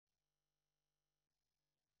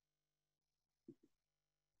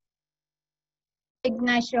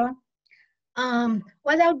Ignacio.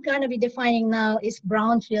 What I'm going to be defining now is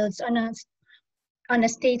brownfields on a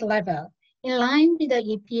state level. In line with the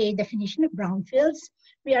EPA definition of brownfields,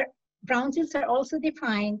 brownfields are also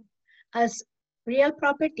defined as real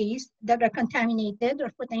properties that are contaminated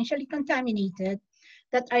or potentially contaminated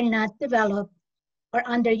that are not developed or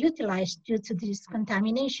underutilized due to this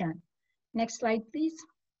contamination. Next slide, please.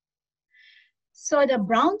 So the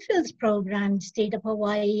Brownfields program, state of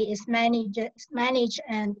Hawaii, is managed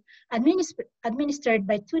and administered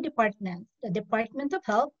by two departments: the Department of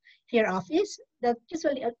Health, here office, that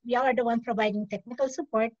usually we are the one providing technical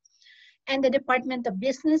support, and the Department of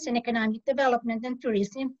Business and Economic Development and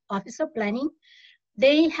Tourism, Office of Planning.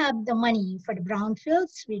 They have the money for the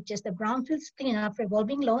Brownfields, which is the Brownfields Cleanup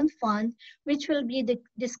Revolving Loan Fund, which will be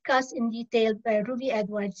discussed in detail by Ruby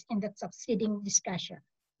Edwards in the succeeding discussion.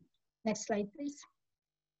 Next slide, please.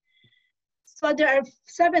 So there are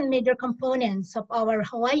 7 major components of our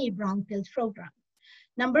Hawaii Brownfields program.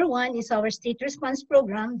 Number 1 is our state response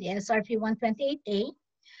program, the SRP 128A,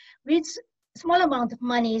 which small amount of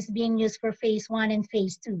money is being used for phase 1 and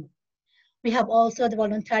phase 2. We have also the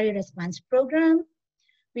voluntary response program,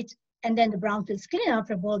 and then the Brownfields Cleanup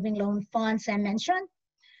Revolving Loan Funds I mentioned.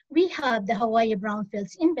 We have the Hawaii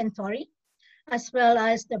Brownfields Inventory, as well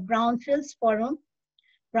as the Brownfields Forum,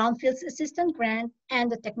 Brownfields Assistant Grant, and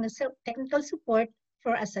the technical support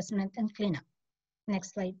for assessment and cleanup.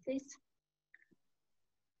 Next slide, please.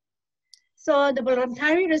 So the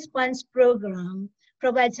Voluntary Response Program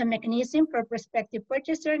provides a mechanism for prospective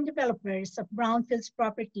purchasers and developers of brownfields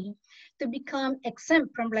property to become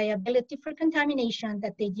exempt from liability for contamination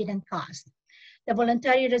that they didn't cause. The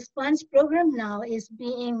Voluntary Response Program now is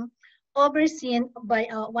being overseen by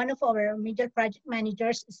one of our major project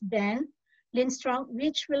managers, is Ben Lindstrom,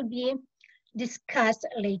 which will be discussed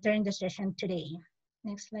later in the session today.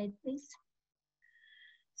 Next slide, please.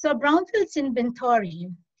 So Brownfields Inventory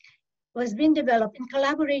was being developed in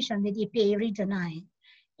collaboration with EPA Region 9.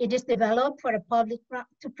 It is developed for the public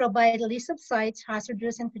to provide a list of sites,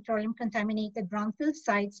 hazardous and petroleum contaminated brownfield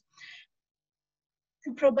sites,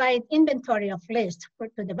 to provide inventory of lists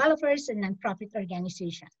to developers and nonprofit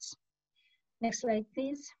organizations. Next slide,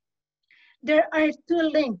 please. There are 2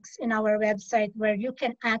 links in our website where you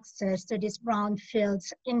can access to this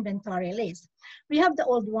brownfields inventory list. We have the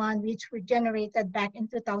old one, which was generated back in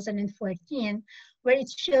 2014, where it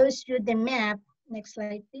shows you the map. Next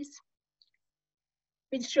slide, please.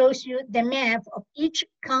 Which shows you the map of each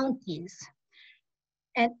counties.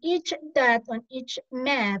 And each dot on each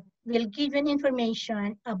map will give you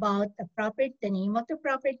information about the property, the name of the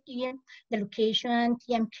property, the location,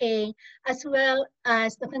 TMK, as well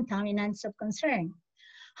as the contaminants of concern.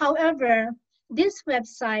 However, this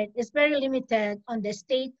website is very limited on the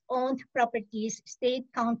state-owned properties, state,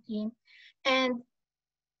 county, and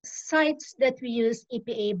sites that we use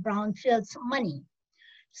EPA Brownfields money.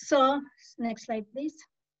 So, next slide, please.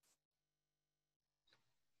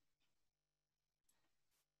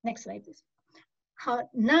 Next slide, please.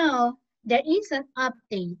 Now, there is an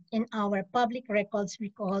update in our public records we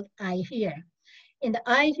call iHear. In the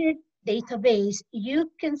iHear database,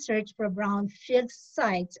 you can search for brownfield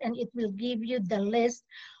sites and it will give you the list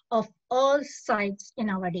of all sites in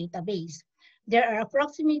our database. There are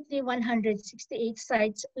approximately 168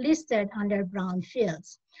 sites listed under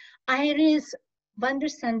brownfields. Iris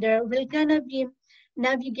Vandersander will gonna be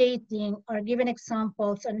navigating or giving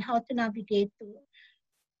examples on how to navigate to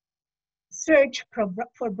search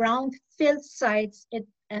for brownfield sites,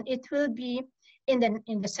 and it will be in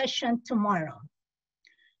the session tomorrow.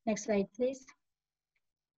 Next slide, please.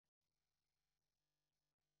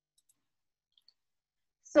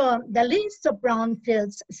 So the list of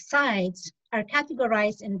brownfields sites are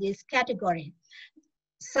categorized in this category.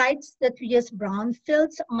 Sites that we use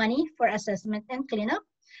brownfields money for assessment and cleanup,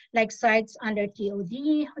 like sites under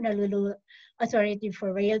TOD, Honolulu Authority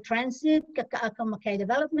for Rail Transit, Kaka'aka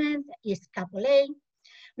Development, East Kapolei.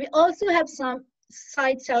 We also have some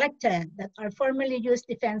sites selected that are formerly used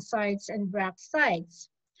defense sites and BRAC sites.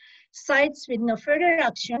 Sites with no further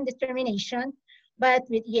action determination, but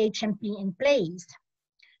with EHMP in place.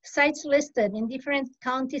 Sites listed in different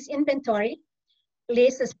counties inventory,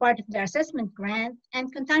 list as part of the assessment grant,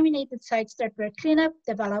 and contaminated sites that were cleaned up,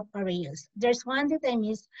 developed, or reused. There's one that I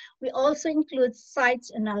missed. We also include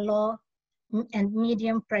sites in our low and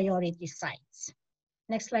medium priority sites.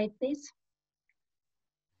 Next slide, please.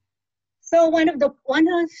 So one of the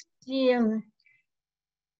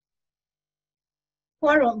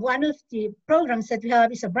forum, one of the programs that we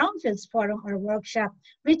have is a Brownfields forum or workshop,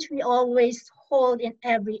 which we always hold in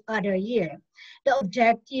every other year. The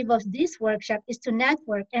objective of this workshop is to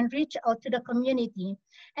network and reach out to the community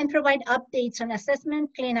and provide updates on assessment,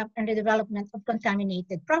 cleanup, and the development of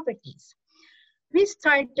contaminated properties. We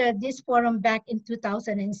started this forum back in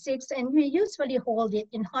 2006, and we usually hold it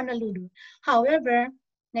in Honolulu. However,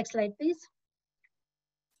 next slide, please.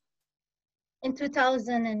 In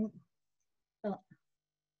 2000 and, oh,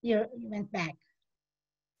 you went back.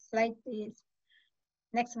 Slide, please.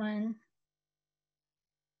 Next one.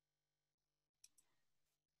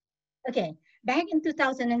 Okay, back in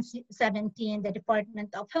 2017, the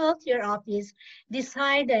Department of Health, your office,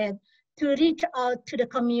 decided to reach out to the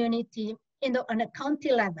community on a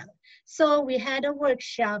county level. So we had a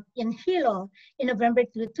workshop in Hilo in November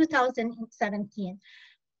 2017.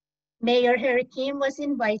 Mayor Harry Kim was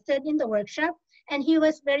invited in the workshop, and he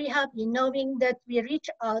was very happy knowing that we reach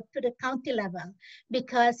out to the county level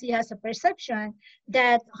because he has a perception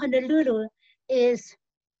that Honolulu is,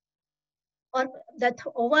 that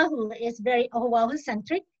Oahu is very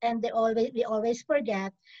Oahu-centric, and we always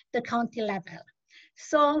forget the county level.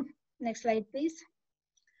 So next slide, please.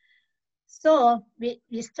 So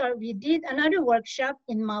we did another workshop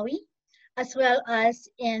in Maui, as well as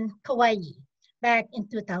in Kauai, back in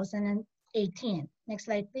 2018. Next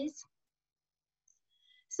slide, please.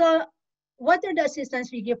 So what are the assistance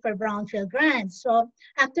we give for brownfield grants? So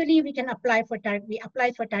actually we can apply for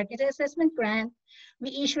targeted assessment grant.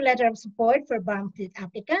 We issue letter of support for brownfield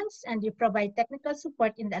applicants, and we provide technical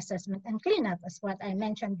support in the assessment and cleanup, as what I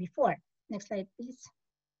mentioned before. Next slide, please.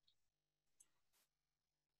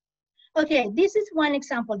 Okay, this is one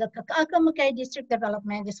example. The Kaka'akamukay District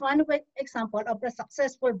Development is one example of a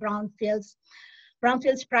successful brownfields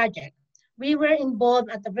project. We were involved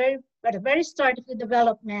at the very start of the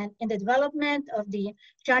development, in the development of the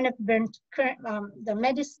John F. Burns,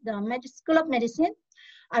 the School of Medicine.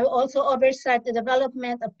 I also oversaw the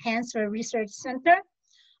development of Cancer Research Center,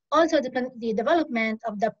 also the development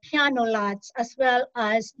of the piano lots, as well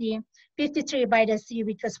as the 53 by the Sea,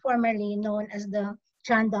 which was formerly known as the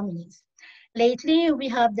John Dominies. Lately, we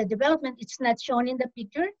have the development, it's not shown in the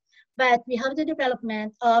picture, but we have the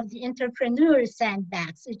development of the Entrepreneur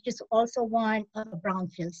Sandbags, which is also one of the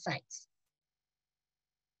brownfield sites.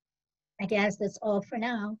 I guess that's all for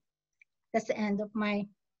now. That's the end of my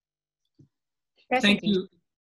presentation. Thank you.